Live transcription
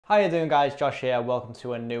How you doing guys, Josh here, welcome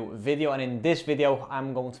to a new video, and in this video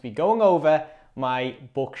I'm going to be going over my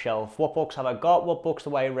bookshelf. What books have I got, what books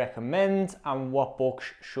do I recommend, and what books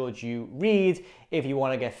should you read if you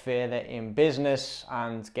want to get further in business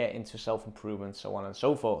and get into self-improvement, so on and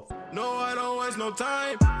so forth. No, I don't waste no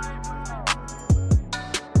time.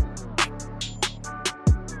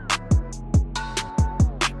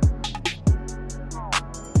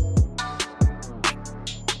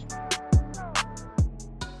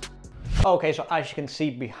 Okay, so as you can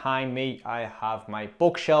see behind me, I have my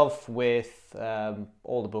bookshelf with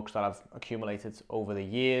all the books that I've accumulated over the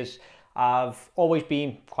years. I've always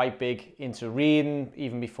been quite big into reading,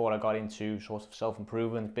 even before I got into sort of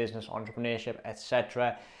self-improvement, business, entrepreneurship,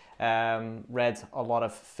 etc. Read a lot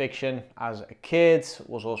of fiction as a kid,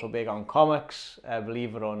 was also big on comics,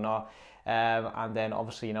 believe it or not. And then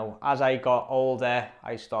obviously, you know, as I got older,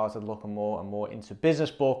 I started looking more and more into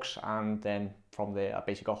business books, and then from there I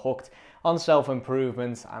basically got hooked on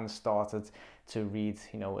self-improvement and started to read,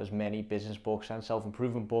 you know, as many business books and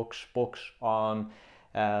self-improvement books, books on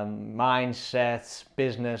mindset,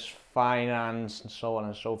 business, finance, and so on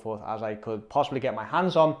and so forth as I could possibly get my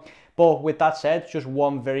hands on. But with that said, just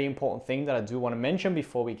one very important thing that I do want to mention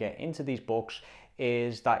before we get into these books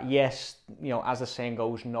is that yes, you know, as the saying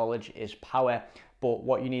goes, knowledge is power. But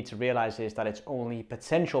what you need to realize is that it's only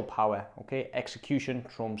potential power, okay? Execution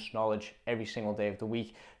trumps knowledge every single day of the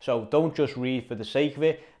week. So don't just read for the sake of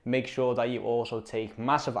it. Make sure that you also take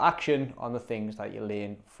massive action on the things that you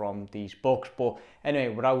learn from these books. But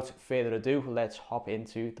anyway, without further ado, let's hop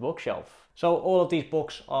into the bookshelf. So all of these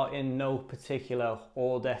books are in no particular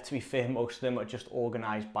order. To be fair, most of them are just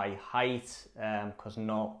organized by height, because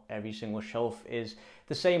not every single shelf is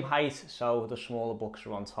the same height. So the smaller books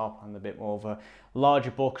are on top and a bit more of a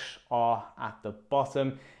larger books are at the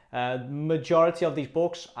bottom. Majority of these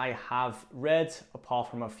books I have read, apart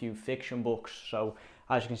from a few fiction books. So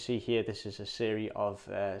as you can see here, this is a series of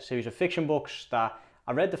fiction books that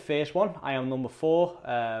I read. The first one, I Am Number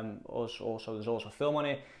 4. Also, there's also a film on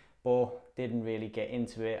it, but didn't really get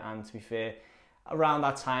into it. And to be fair, around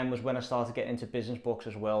that time was when I started getting into business books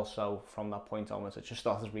as well. So from that point onwards, I just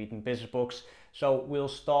started reading business books. So we'll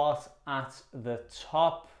start at the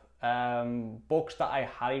top. Books that I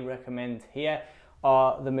highly recommend here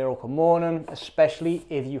are The Miracle Morning, especially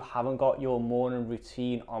if you haven't got your morning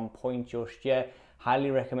routine on point just yet.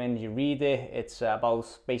 Highly recommend you read it. It's about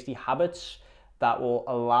basically habits that will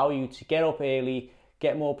allow you to get up early,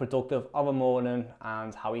 get more productive of a morning,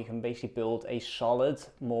 and how you can basically build a solid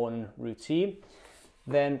morning routine.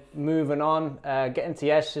 Then moving on, Getting to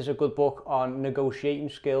Yes is a good book on negotiating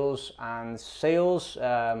skills and sales.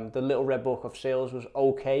 The Little Red Book of Sales was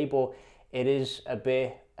okay, but it is a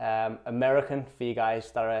bit American for you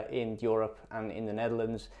guys that are in Europe and in the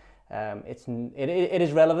Netherlands. It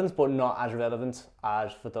is relevant, but not as relevant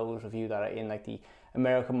as for those of you that are in like the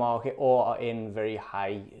American market or are in very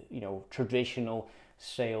high, you know, traditional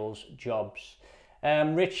sales jobs.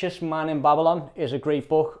 Richest Man in Babylon is a great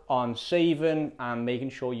book on saving and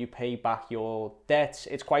making sure you pay back your debts.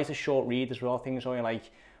 It's quite a short read as well. I think it's only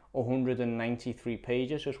like 193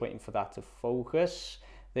 pages. Just waiting for that to focus.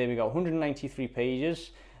 There we go, 193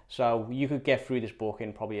 pages. So you could get through this book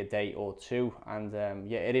in probably a day or two. And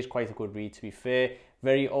yeah, it is quite a good read, to be fair.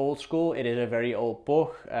 Very old school. It is a very old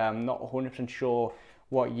book. Not 100% sure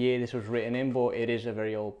what year this was written in, but it is a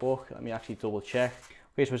very old book. Let me actually double check.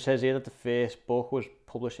 Okay, so it says here that the first book was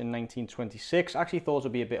published in 1926. I actually thought it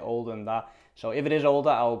would be a bit older than that. So if it is older,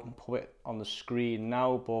 I'll put it on the screen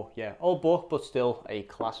now. But yeah, old book, but still a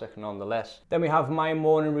classic nonetheless. Then we have My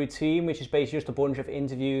Morning Routine, which is basically just a bunch of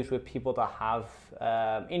interviews with people that have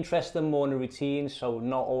interest in morning routines. So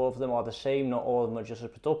not all of them are the same, not all of them are just as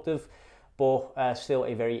productive, but still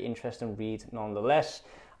a very interesting read nonetheless.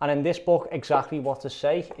 And in this book, Exactly What to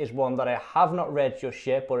Say is one that I have not read just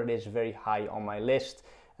yet, but it is very high on my list.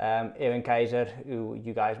 Evan Kaiser, who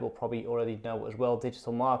you guys will probably already know as well,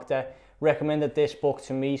 digital marketer, recommended this book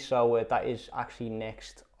to me, so that is actually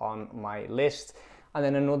next on my list. And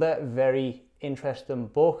then another very interesting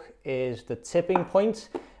book is The Tipping Point,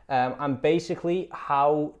 and basically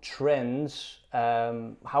how trends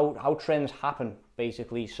happen,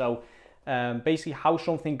 basically. So basically how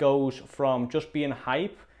something goes from just being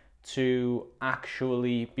hype to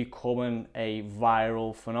actually becoming a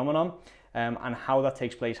viral phenomenon, and how that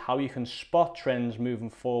takes place, how you can spot trends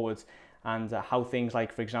moving forward, and how things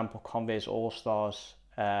like, for example, Converse All-Stars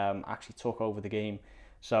actually took over the game.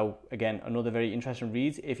 So again, another very interesting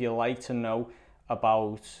read if you like to know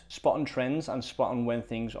about spotting trends and spotting when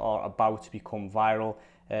things are about to become viral.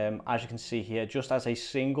 As you can see here, just as a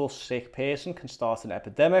single sick person can start an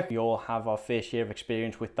epidemic, we all have our fair share of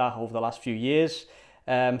experience with that over the last few years.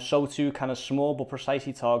 So too can a small but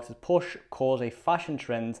precisely targeted push cause a fashion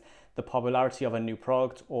trend, the popularity of a new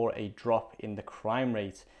product, or a drop in the crime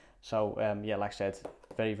rate. So yeah, like I said,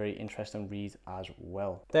 very, very interesting read as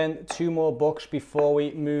well. Then 2 more books before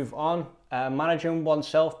we move on. Managing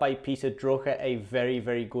Oneself by Peter Drucker, a very,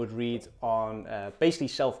 very good read on basically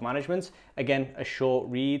self-management. Again, a short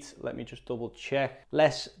read. Let me just double check.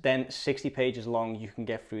 Less than 60 pages long. You can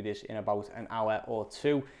get through this in about an hour or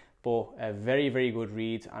 2. But a very, very good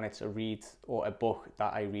read, and it's a read or a book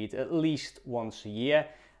that I read at least once a year.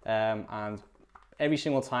 And every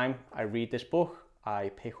single time I read this book,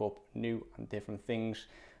 I pick up new and different things.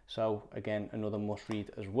 So again, another must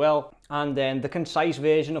read as well. And then The Concise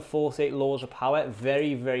Version of 48 Laws of Power,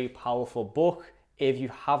 very, very powerful book. If you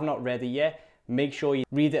have not read it yet, make sure you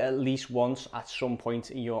read it at least once at some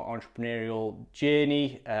point in your entrepreneurial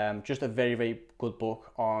journey. Just a very, very good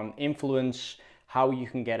book on influence, how you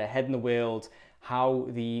can get ahead in the world, how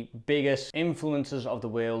the biggest influencers of the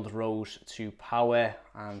world rose to power,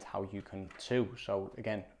 and how you can too. So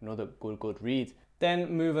again, another good read.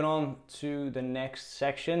 Then moving on to the next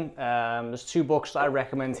section, there's 2 books that I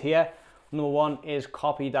recommend here. Number 1 is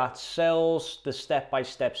Copy That Sells, the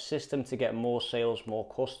step-by-step system to get more sales, more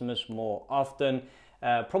customers, more often.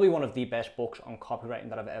 Probably one of the best books on copywriting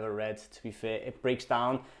that I've ever read, to be fair. It breaks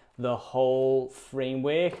down the whole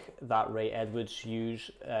framework that Ray Edwards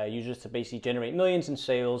uses to basically generate millions in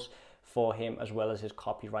sales for him as well as his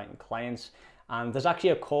copywriting clients. And there's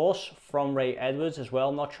actually a course from Ray Edwards as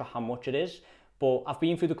well, not sure how much it is, but I've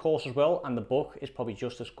been through the course as well, and the book is probably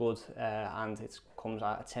just as good, and it comes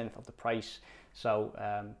at 1/10 of the price. So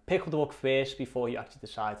pick up the book first before you actually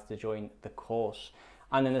decide to join the course.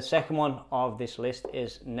 And then the second one of this list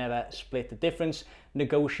is Never Split the Difference,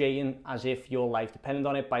 Negotiating as If Your Life Depended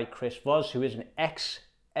on It by Chris Voss, who is an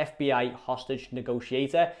ex-FBI hostage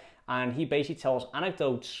negotiator. And he basically tells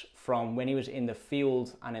anecdotes from when he was in the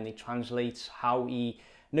field, and then he translates how he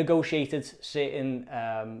negotiated certain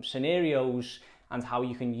scenarios and how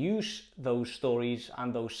you can use those stories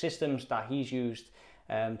and those systems that he's used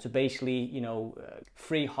to basically,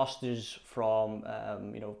 free hostages from,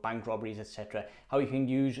 bank robberies, etc. How you can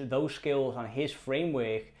use those skills and his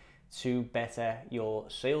framework to better your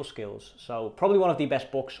sales skills. So probably one of the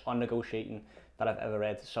best books on negotiating that I've ever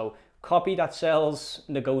read. So Copy That Sells,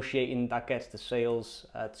 Negotiating That Gets the Sales,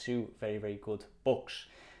 2 very, very good books.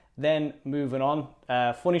 Then moving on,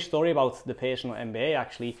 funny story about the personal MBA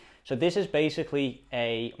actually. So this is basically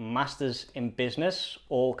a master's in business,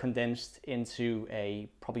 all condensed into a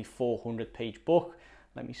probably 400-page book.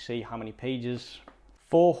 Let me see how many pages.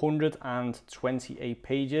 428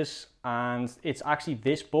 pages. And it's actually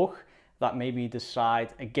this book that made me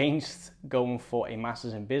decide against going for a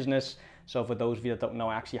master's in business. So for those of you that don't know,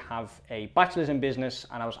 I actually have a bachelor's in business,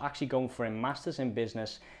 and I was actually going for a master's in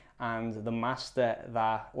business. And the masters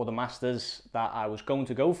that I was going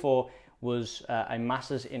to go for was a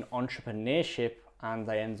master's in entrepreneurship, and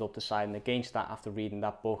I ended up deciding against that after reading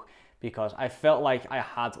that book, because I felt like I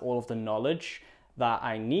had all of the knowledge that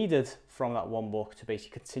I needed from that one book to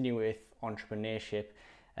basically continue with entrepreneurship.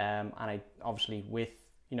 And I obviously, with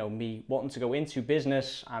me wanting to go into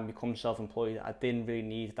business and become self-employed, I didn't really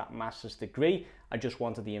need that master's degree. I just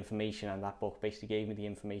wanted the information, and that book basically gave me the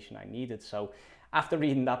information I needed. So after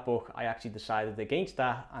reading that book, I actually decided against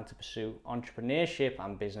that and to pursue entrepreneurship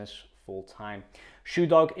and business full-time. Shoe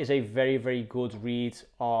Dog is a very, very good read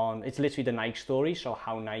on, it's literally the Nike story. So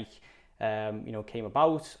how Nike came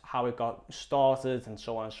about, how it got started, and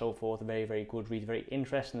so on and so forth. A very, very good read, very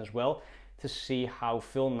interesting as well to see how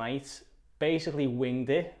Phil Knight basically winged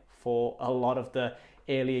it for a lot of the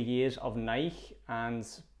earlier years of Nike, and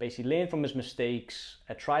basically learned from his mistakes,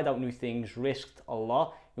 tried out new things, risked a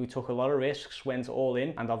lot. We took a lot of risks, went all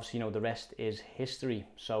in, and obviously, the rest is history.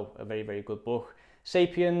 So a very, very good book.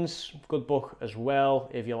 Sapiens, good book as well,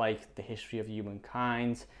 if you like the history of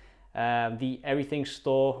humankind. The Everything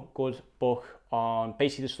Store, good book on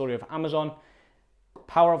basically the story of Amazon.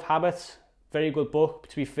 Power of Habit, very good book.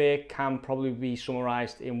 To be fair, can probably be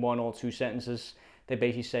summarized in 1 or 2 sentences. They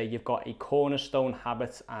basically say you've got a cornerstone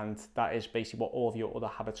habit, and that is basically what all of your other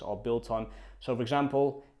habits are built on. So for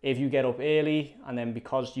example, if you get up early, and then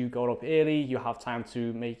because you got up early, you have time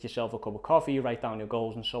to make yourself a cup of coffee, write down your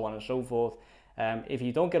goals, and so on and so forth. If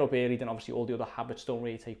you don't get up early, then obviously all the other habits don't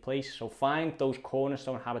really take place. So find those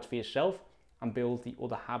cornerstone habits for yourself and build the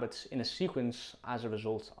other habits in a sequence as a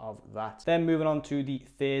result of that. Then moving on to the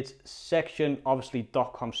third section, obviously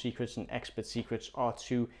 .com secrets and expert secrets are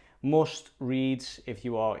 2 must reads if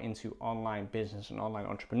you are into online business and online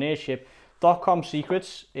entrepreneurship. Dot-com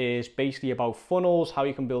Secrets is basically about funnels, how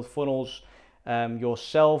you can build funnels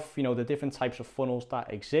yourself, you know, the different types of funnels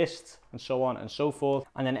that exist, and so on and so forth.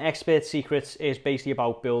 And then Expert Secrets is basically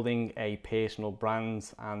about building a personal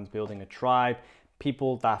brand and building a tribe,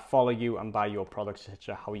 people that follow you and buy your products,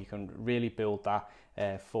 etc. How you can really build that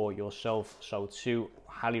for yourself. So 2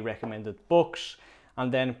 highly recommended books.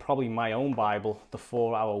 And then probably my own Bible, The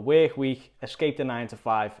 4-Hour Work Week, Escape the 9 to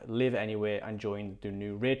 5, Live Anywhere and Join the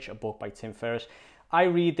New Rich, a book by Tim Ferriss. I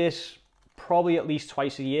read this probably at least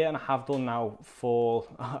twice a year, and I have done now for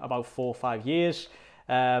about 4 or 5 years.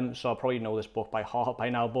 So I probably know this book by heart by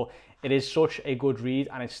now, but it is such a good read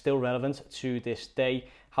and it's still relevant to this day.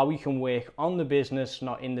 How you can work on the business,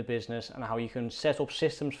 not in the business, and how you can set up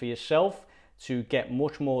systems for yourself to get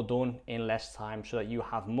much more done in less time, so that you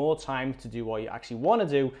have more time to do what you actually want to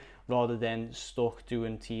do rather than stuck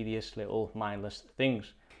doing tedious little mindless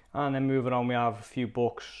things. And then moving on, we have a few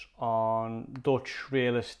books on Dutch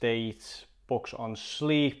real estate, books on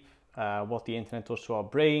sleep, what the internet does to our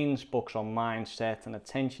brains, books on mindset and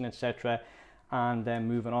attention, etc. And then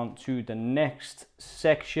moving on to the next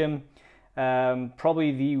section,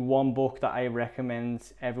 probably the one book that I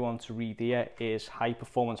recommend everyone to read here is High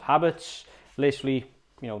Performance Habits. Literally,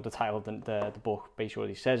 you know, the title of the book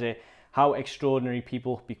basically says it. How extraordinary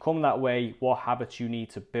people become that way, what habits you need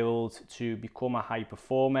to build to become a high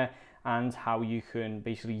performer, and how you can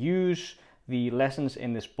basically use the lessons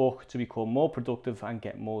in this book to become more productive and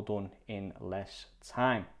get more done in less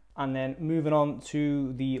time. And then moving on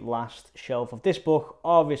to the last shelf of this book,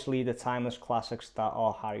 obviously the timeless classics that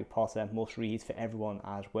are Harry Potter, must read for everyone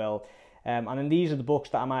as well. And then these are the books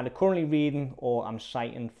that I'm either currently reading or I'm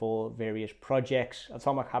citing for various projects.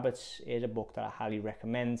 Atomic Habits is a book that I highly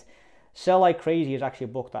recommend. Sell Like Crazy is actually a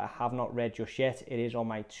book that I have not read just yet. It is on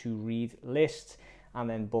my to-read list. And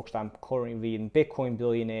then books that I'm currently reading, Bitcoin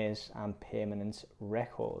Billionaires and Permanent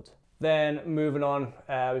Record. Then moving on,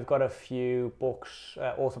 we've got a few books,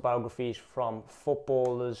 autobiographies from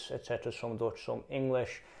footballers, etc. Some Dutch, some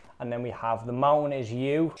English. And then we have The Mountain Is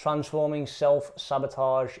You, Transforming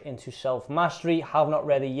Self-Sabotage into Self-Mastery. Have not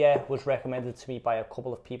read it yet, was recommended to me by a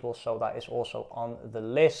couple of people, so that is also on the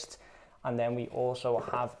list. And then we also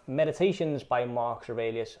have Meditations by Marcus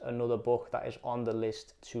Aurelius, another book that is on the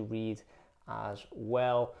list to read as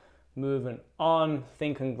well. Moving on,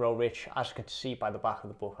 Think and Grow Rich. As you can see by the back of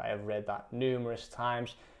the book, I have read that numerous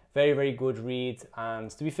times. Very, very good read.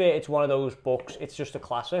 And to be fair, it's one of those books, it's just a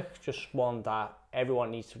classic, just one that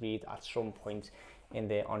everyone needs to read at some point in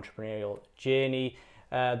their entrepreneurial journey.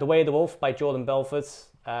 The Way of the Wolf by Jordan Belfort,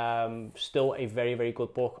 still a very, very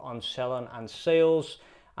good book on selling and sales.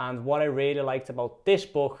 And what I really liked about this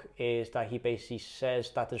book is that he basically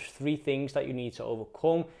says that there's 3 things that you need to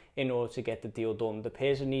overcome in order to get the deal done. The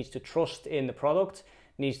person needs to trust in the product,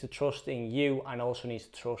 needs to trust in you, and also needs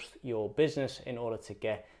to trust your business in order to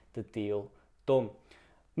get the deal done.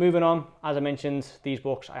 Moving on, as I mentioned, these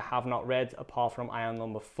books I have not read apart from Iron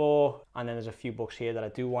Number 4. And then there's a few books here that I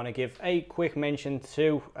do want to give a quick mention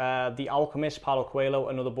to. The Alchemist, Paulo Coelho,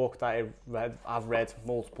 another book that I've read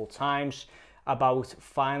multiple times, about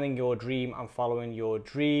finding your dream and following your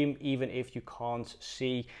dream. Even if you can't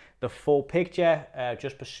see the full picture,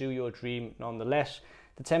 just pursue your dream nonetheless.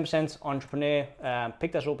 The 10% Entrepreneur,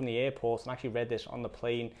 picked this up in the airport and actually read this on the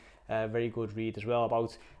plane. Very good read as well,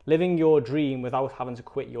 about living your dream without having to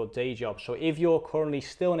quit your day job. So if you're currently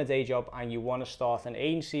still in a day job and you want to start an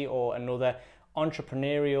agency or another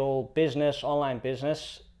entrepreneurial business, online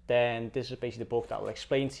business, then this is basically the book that will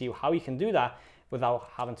explain to you how you can do that without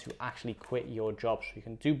having to actually quit your job. So you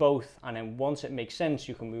can do both, and then once it makes sense,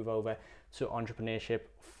 you can move over to entrepreneurship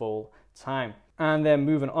full time. And then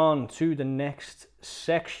moving on to the next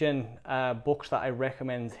section, books that I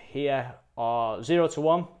recommend here are 0 to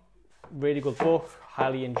 1. Really good book,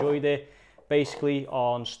 highly enjoyed it. Basically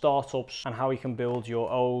on startups and how you can build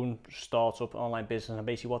your own startup online business. And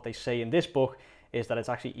basically what they say in this book is that it's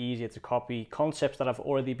actually easier to copy concepts that have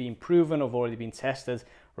already been proven, have already been tested,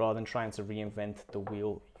 rather than trying to reinvent the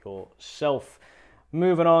wheel yourself.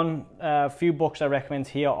 Moving on, a few books I recommend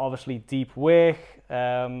here, obviously Deep Work,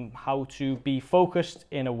 how to be focused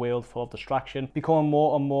in a world full of distraction, becoming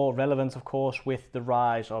more and more relevant, of course, with the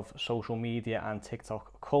rise of social media and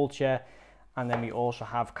TikTok culture. And then we also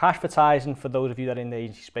have Cashvertising. For those of you that are in the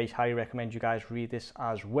agency space, highly recommend you guys read this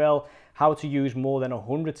as well. How to use more than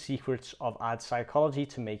 100 secrets of ad psychology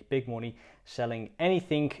to make big money selling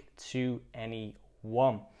anything to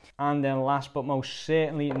anyone. And then last but most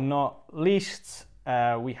certainly not least,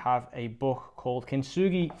 we have a book called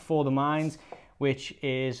Kintsugi for the Mind, which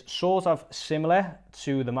is sort of similar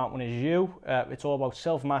to The Mountain Is You. It's all about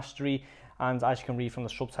self-mastery, and as you can read from the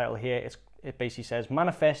subtitle here, it basically says,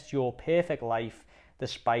 manifest your perfect life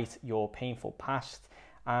despite your painful past.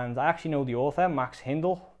 And I actually know the author, Max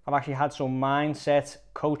Hindle. I've actually had some mindset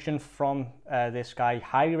coaching from this guy.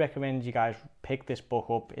 Highly recommend you guys pick this book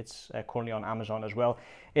up. It's currently on Amazon as well.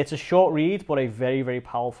 It's a short read, but a very, very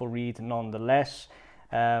powerful read nonetheless.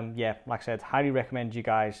 Yeah, like I said, highly recommend you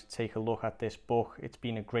guys take a look at this book. It's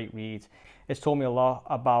been a great read. It's taught me a lot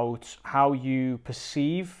about how you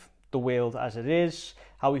perceive the world as it is,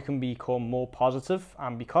 how you can become more positive,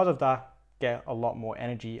 and because of that, get a lot more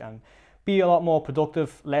energy and be a lot more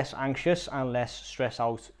productive, less anxious, and less stressed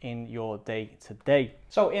out in your day to day.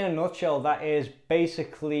 So in a nutshell, that is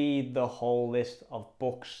basically the whole list of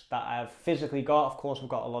books that I've physically got. Of course, I've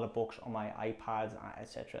got a lot of books on my iPad,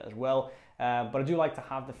 etc. as well. But I do like to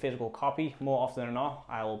have the physical copy more often than not.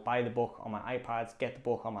 I'll buy the book on my iPad, get the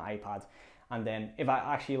book on my iPad, and then if I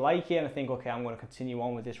actually like it and I think, okay, I'm going to continue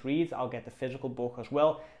on with this read, I'll get the physical book as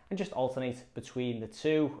well and just alternate between the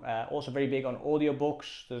two. Also very big on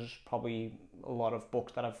audiobooks. There's probably a lot of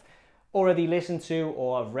books that I've already listened to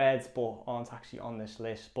or I've read but aren't actually on this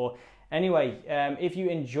list. But anyway, if you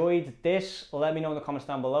enjoyed this, let me know in the comments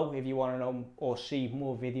down below if you want to know or see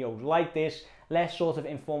more videos like this, less sort of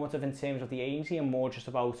informative in terms of the agency and more just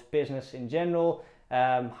about business in general.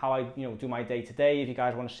 How I do my day to day. If you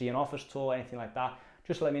guys want to see an office tour, anything like that,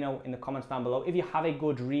 just let me know in the comments down below. If you have a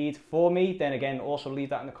good read for me, then again, also leave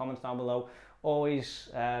that in the comments down below. Always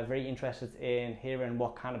very interested in hearing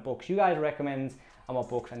what kind of books you guys recommend and what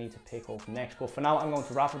books I need to pick up next. But for now, I'm going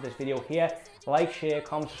to wrap up this video here. Like, share,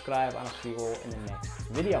 comment, subscribe, and I'll see you all in the next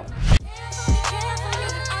video.